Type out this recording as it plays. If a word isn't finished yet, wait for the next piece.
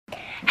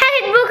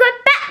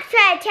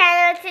my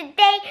channel.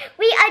 Today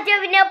we are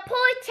doing a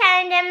pause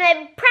challenge. I'm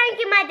like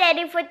pranking my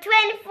daddy for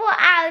 24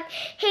 hours.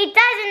 He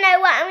doesn't know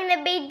what I'm going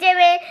to be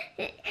doing.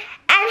 And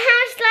how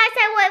much likes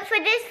I want for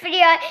this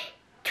video?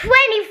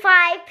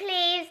 25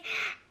 please.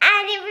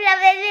 And if you love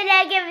this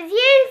video, give us a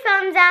huge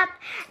thumbs up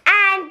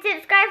and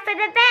subscribe for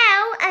the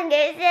bell and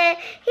give us a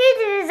huge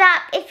thumbs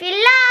up if you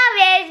love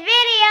this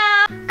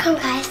video. Come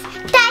guys.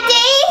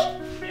 Daddy?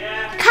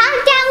 Yeah. Come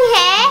down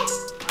here.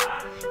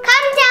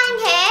 Come down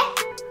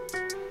here.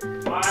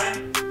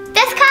 Why?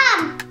 Just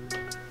come.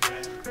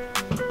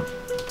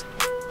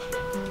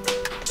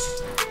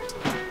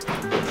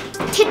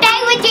 Today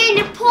we're doing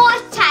the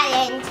pause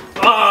challenge.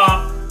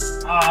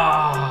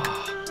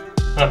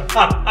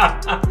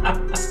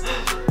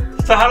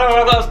 So how long have I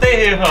got to stay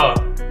here for?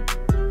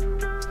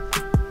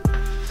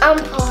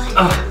 Pause.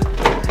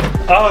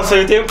 Oh, so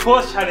we're doing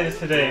pause challenge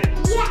today?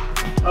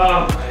 Yeah.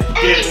 Oh my And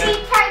goodness.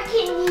 we're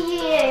pranking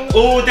you.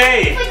 All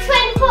day? For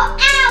 24 hours.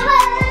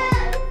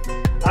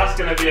 That's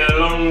going to be a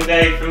long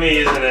day for me,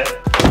 isn't it?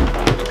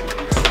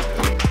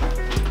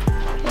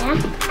 Yeah.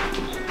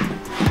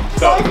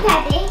 Go. Pause,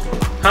 Daddy.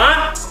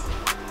 Huh?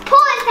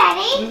 Pause,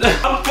 Daddy.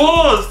 I'm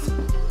paused.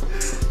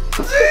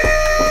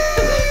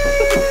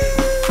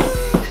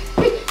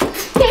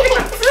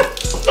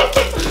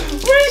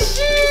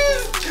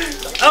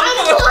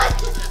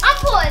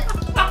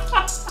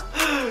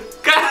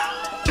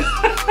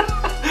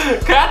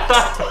 Cata!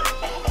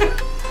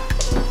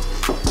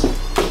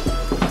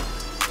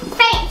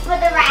 Thanks for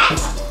the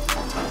rest.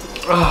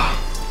 Oh,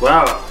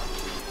 wow.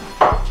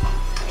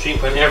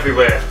 Drink went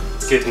everywhere.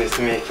 Goodness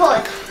me.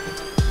 Pause.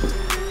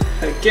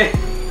 Okay.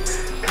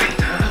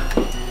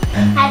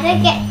 How do I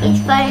get his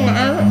phone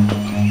out?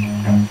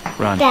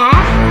 Run. Dad?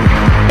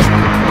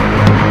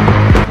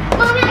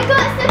 Mommy, I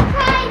got a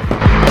surprise.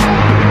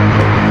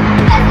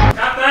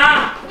 Cata!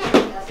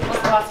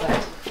 What's the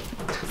password?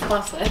 What's the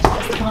password?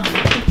 What's the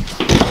password?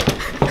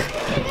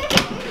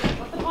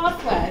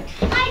 Password?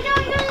 I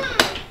don't know.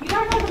 You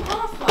don't know the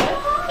password?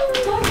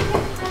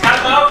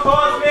 Cata,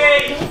 pause me!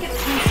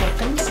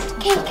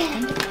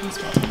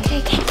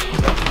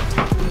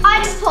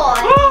 I'm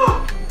paused.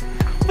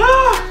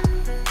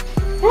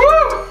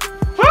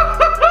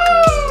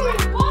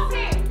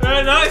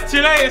 No, it's too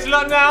late, it's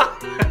locked now.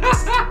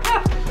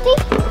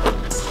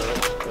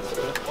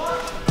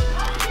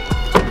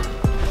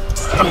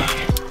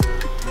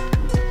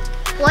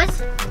 What?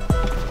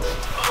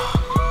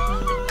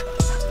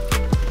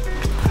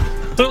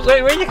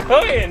 Wait, where are you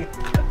going?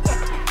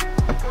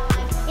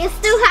 You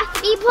still have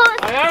to be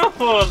paused. I am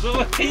paused,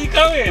 where are you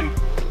going?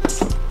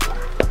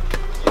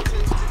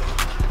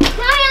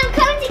 Mommy, I'm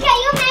coming to get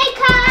your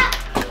makeup.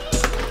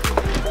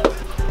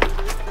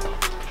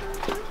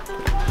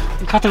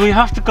 Cata, we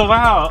have to go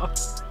out.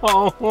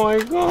 Oh my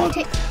god.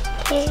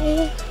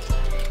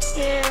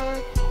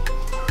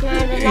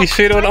 You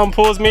sure you don't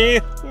unpause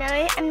me? No,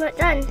 I'm not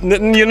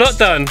done. You're not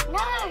done? No,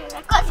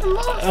 I've got some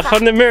more stuff.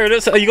 On the mirror,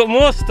 you got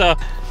more stuff.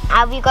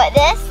 Have you got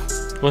this?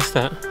 What's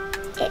that?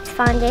 It's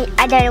foundation.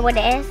 I don't know what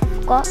it is. I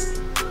forgot.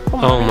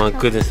 Oh my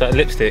goodness, that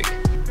lipstick.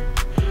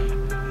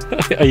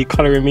 Are you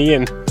colouring me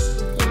in?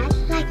 Yeah,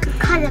 like a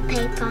colour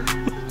paper.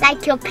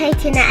 Like you're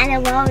painting it in a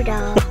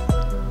roller.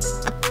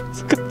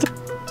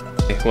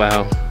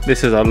 Wow,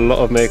 this is a lot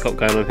of makeup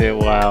going on here,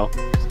 wow.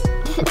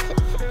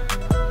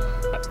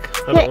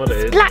 I don't know what it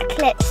is. Black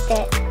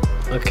lipstick.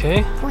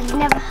 Okay. Well, you've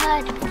never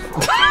heard of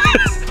before.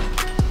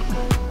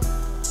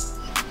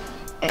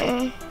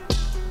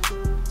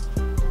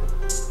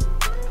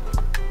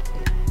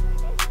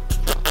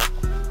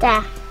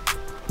 There.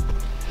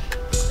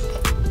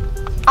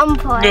 I'm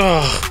paused.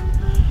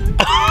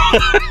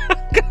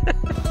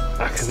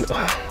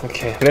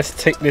 Okay, let's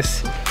take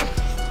this.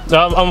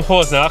 No, I'm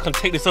paused now. I can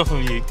take this off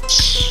of you.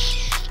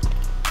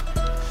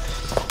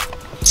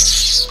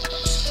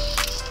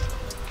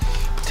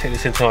 Take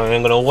this into my.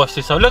 I'm gonna wash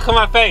this off. Look at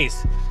my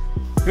face.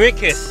 Give me a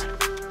kiss.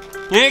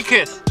 Give me a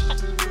kiss.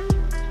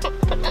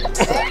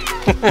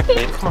 Look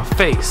at my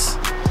face.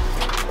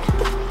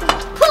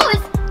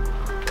 Pause.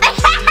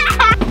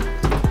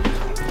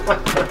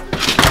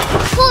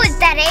 Pause,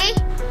 Daddy.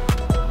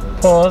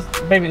 Pause.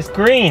 Baby, it's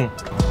green.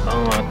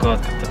 Oh my god,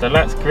 the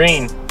light's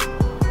green.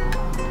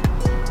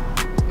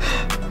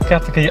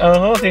 Cata, can you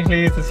unhold it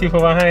please to see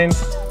from behind?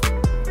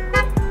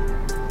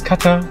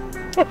 Cata.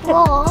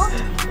 What?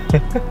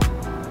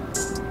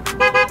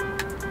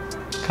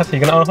 Cata, you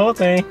gonna unhold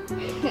me?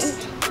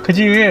 Could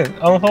you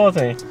unhold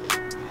me?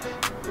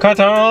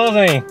 Cata, unhold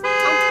me.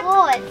 I'm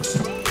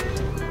paused.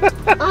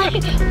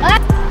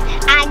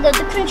 I got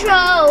the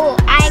control.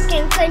 I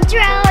can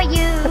control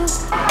you.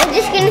 I'm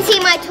just gonna see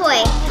my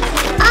toy.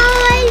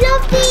 Oh, I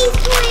love these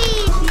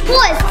toys.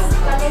 Pause.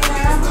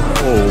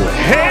 Oh,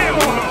 hell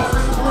no!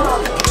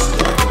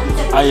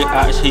 Are you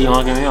actually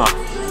mugging me off?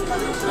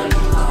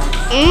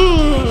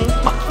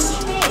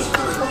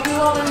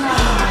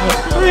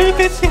 You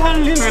can see how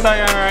livid I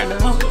am right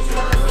now.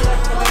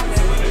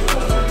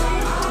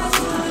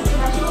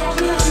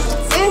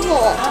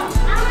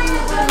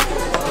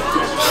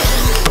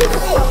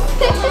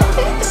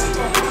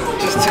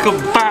 took a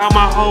bite of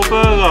my whole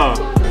burger.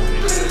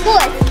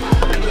 Pause.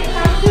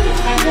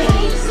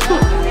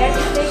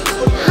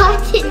 How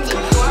did you?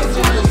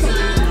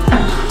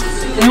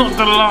 Not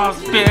the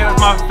last bit, that's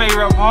my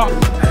favourite part.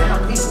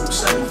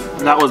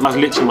 That was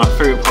literally my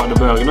favourite part of the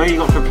burger. You know, you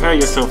got to prepare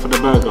yourself for the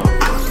burger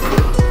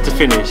to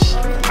finish.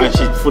 And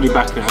she's fully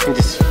back there. I can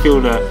just feel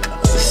the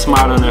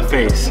smile on her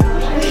face.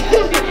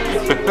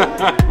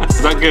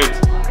 Is that good?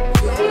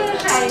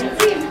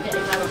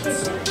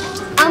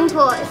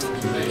 Pause.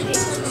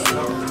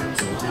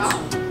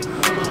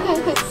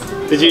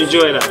 Did you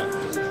enjoy that?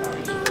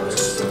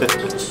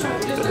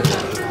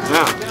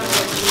 Yeah.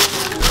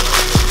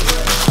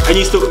 And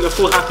you still got your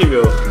full Happy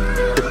Meal.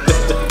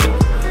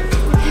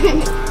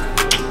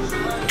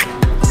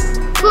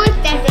 Pause,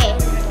 Daddy.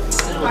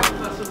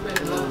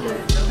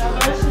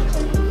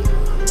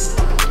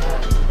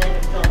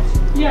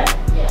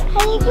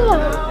 How you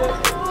doing?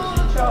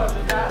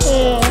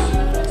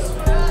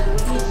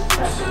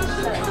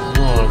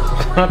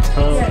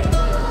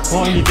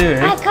 What are you doing?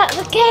 I got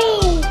the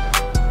game.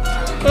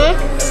 Huh?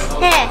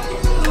 Here.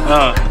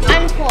 Oh.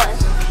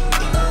 Unpause.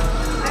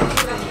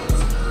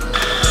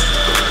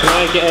 Can I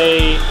get a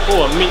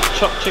mint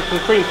chopped chicken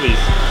cream,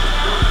 please?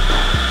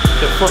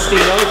 The frosty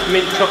nose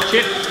mint chopped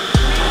chip.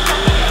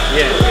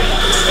 Yeah.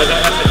 Oh,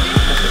 that's it.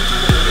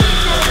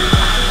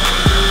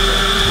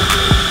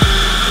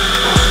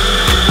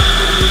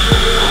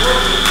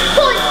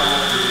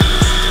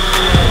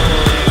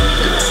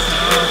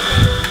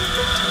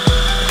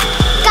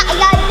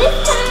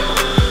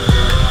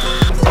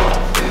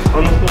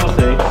 On the floor,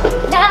 see?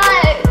 No.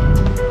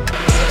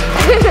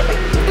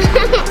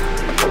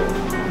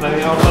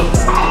 Maybe I'll look.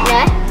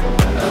 No.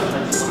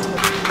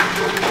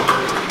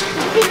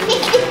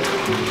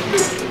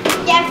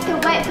 You have to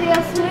wait for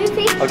your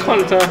smoothie. I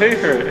can't tell who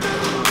for it.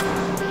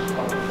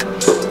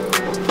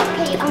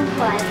 Okay,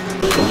 unpause.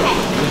 Okay.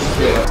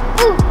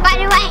 Ooh, by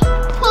the way,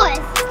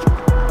 pause.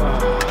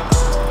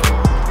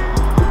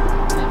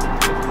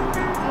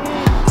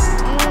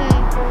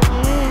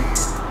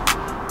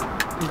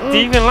 Do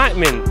you even like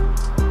mint?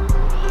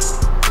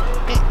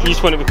 You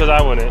just want it because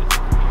I want it.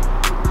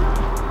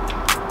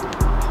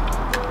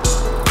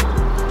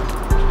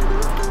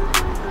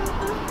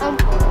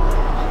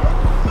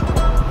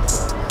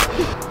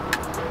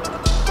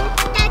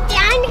 Daddy,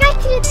 I'm going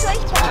to the toy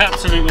shop.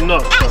 Absolutely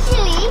not.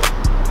 Actually,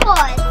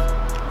 pause.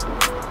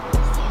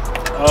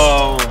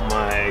 Oh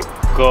my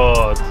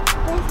god.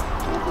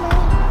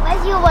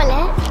 Where's your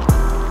wallet?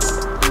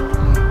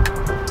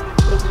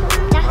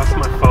 That's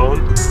my phone.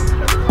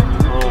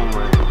 Oh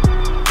my.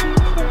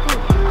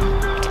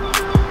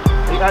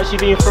 Are you actually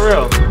being for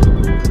real?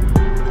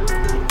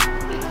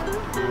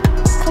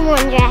 Come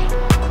on, Jack.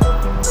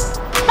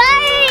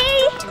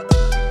 Bye!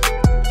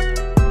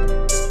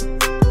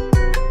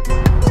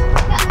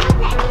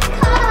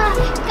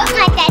 Got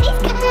my daddy's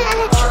card.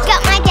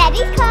 Got my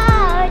daddy's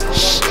card.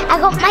 Shh, I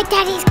got my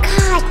daddy's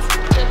card.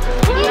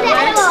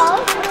 Hello.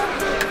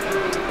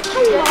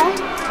 Hello.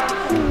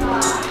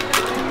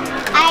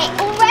 I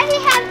already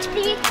have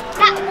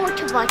that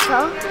water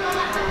bottle.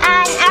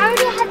 And I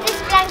already have this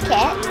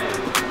blanket.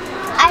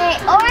 I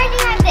already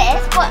have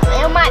this, but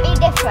it might be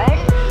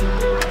different.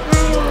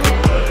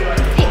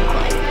 Pick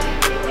one.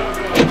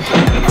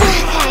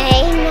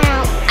 Okay,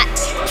 now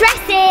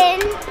dressing.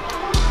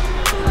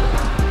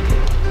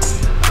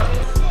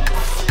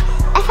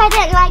 If I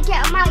don't like it, I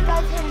might go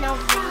to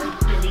another one.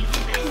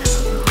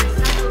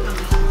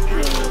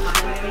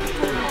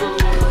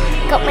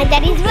 Got my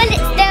daddy's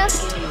wallet still.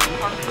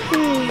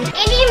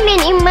 Any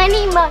mini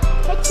money, ma.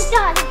 Let's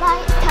start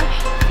about it.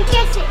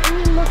 Forget it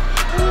anymore.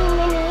 Any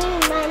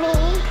money.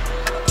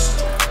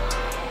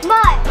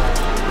 But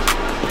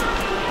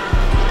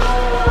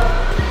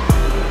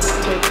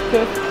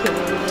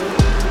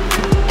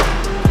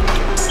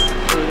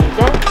There you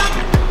go.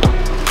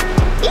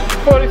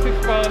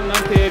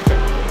 £46.98.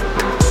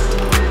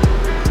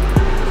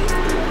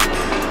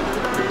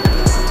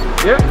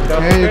 Yeah,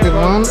 that's Okay, you get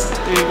one.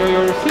 Here you go,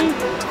 your receipt.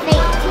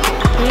 thank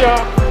you.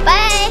 Yeah.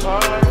 Bye.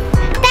 Bye.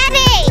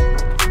 Daddy,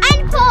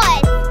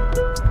 unpause.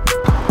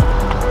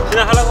 Do you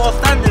know how long I was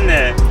standing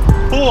there?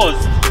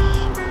 Pause.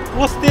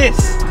 What's this?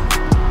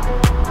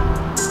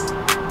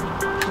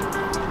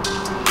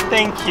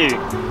 Thank you.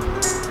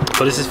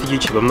 Well, this is for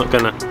YouTube. I'm not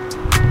gonna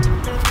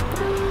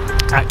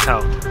act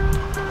out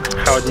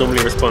how I'd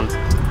normally respond.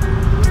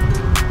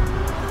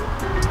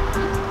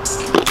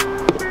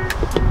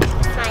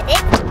 Find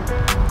it.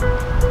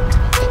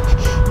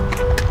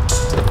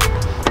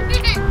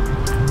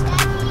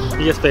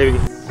 Yes, baby.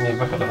 Yeah,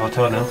 back at the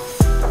hotel now.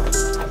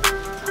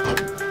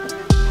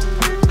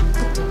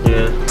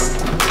 Yeah.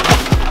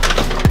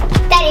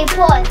 Daddy,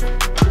 pause.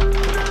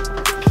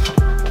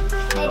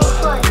 Daddy,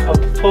 pause.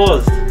 I've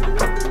paused.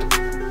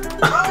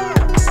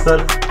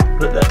 Look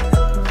there.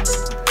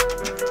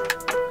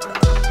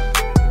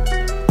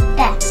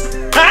 There.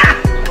 Ah!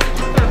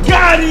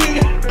 Got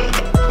it!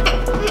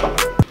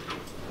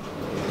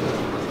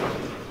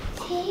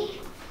 See?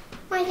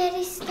 My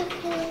daddy's stuck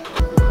in it.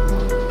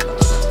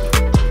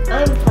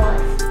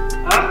 Unpause.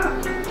 Ah!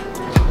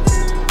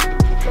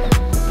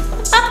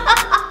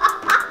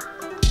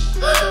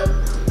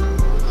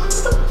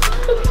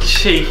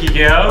 cheeky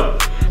girl.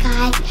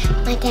 Guys,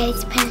 my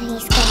daddy's pranking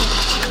his game.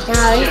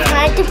 Now it's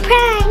time to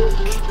prank.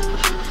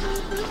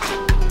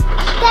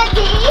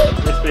 Daddy?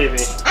 Yes,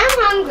 baby. I'm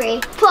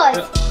hungry.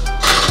 Pause.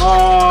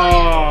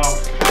 Oh.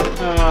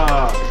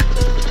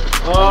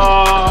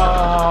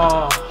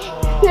 Oh.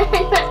 No,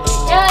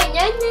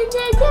 don't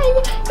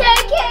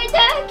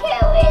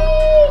kill me.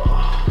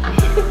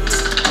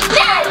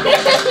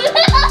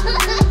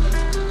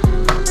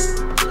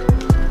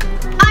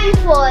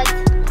 Unpause.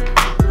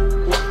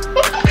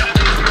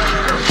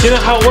 Do you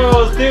know how well I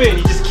was doing?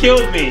 You just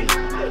killed me.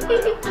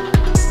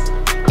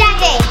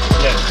 Daddy.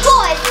 Yeah.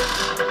 Pause.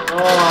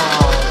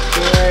 Oh,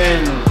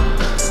 Ben.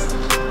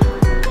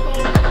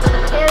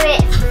 Here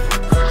it's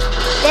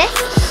this.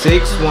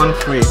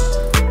 613.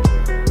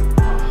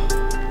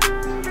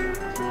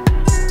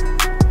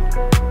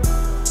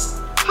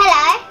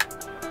 Hello.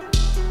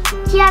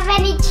 Do you have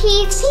any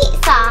cheese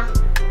pizza?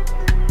 Do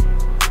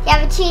you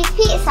have a cheese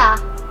pizza?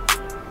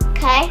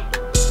 Okay.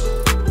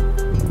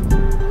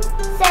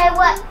 So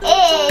we're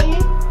in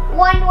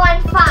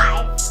 115.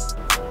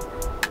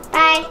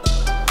 Bye.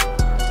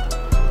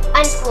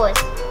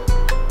 Unpause.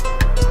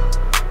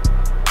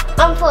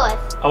 Unpause.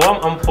 Oh, I'm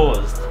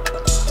unpaused.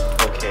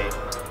 Okay.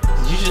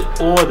 Did you just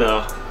order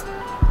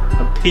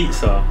a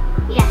pizza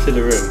Yeah. to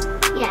the room?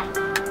 Yeah.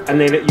 And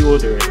they let you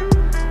order it?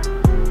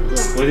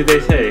 Yeah. What did they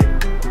say?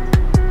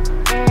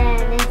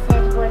 They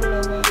said 1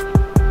 minute.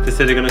 They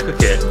said they're gonna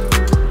cook it.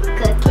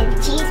 Cooking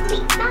cheese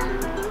pizza.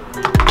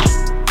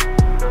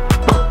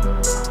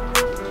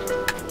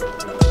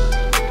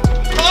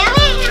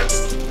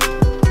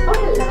 Oh,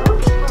 hello.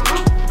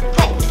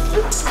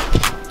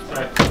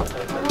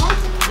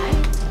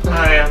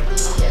 Hiya.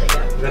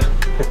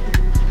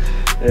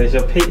 There's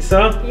your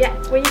pizza. Yeah,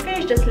 when you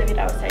finish, just leave it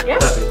outside, yeah?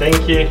 Perfect,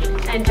 thank you.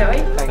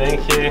 Enjoy.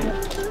 Thank you.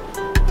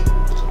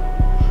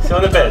 Sit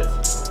on the bed.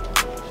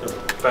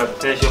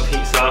 There's your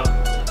pizza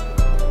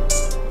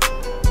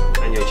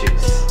and your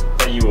juice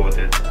that you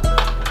ordered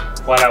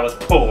while I was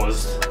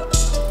paused.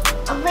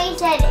 I read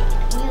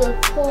you were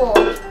poor.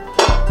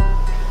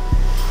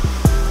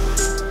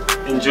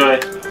 Enjoy.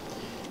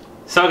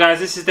 So guys,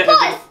 this is the end.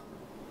 Pause.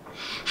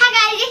 Hi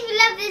guys, if you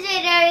love this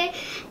video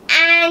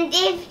and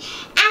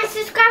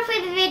subscribe for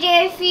the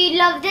video if you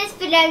love this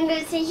video and give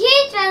us a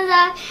huge thumbs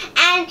up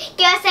and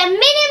give us a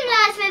million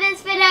likes for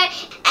this video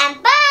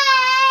and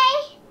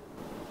bye.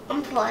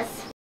 And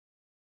pause.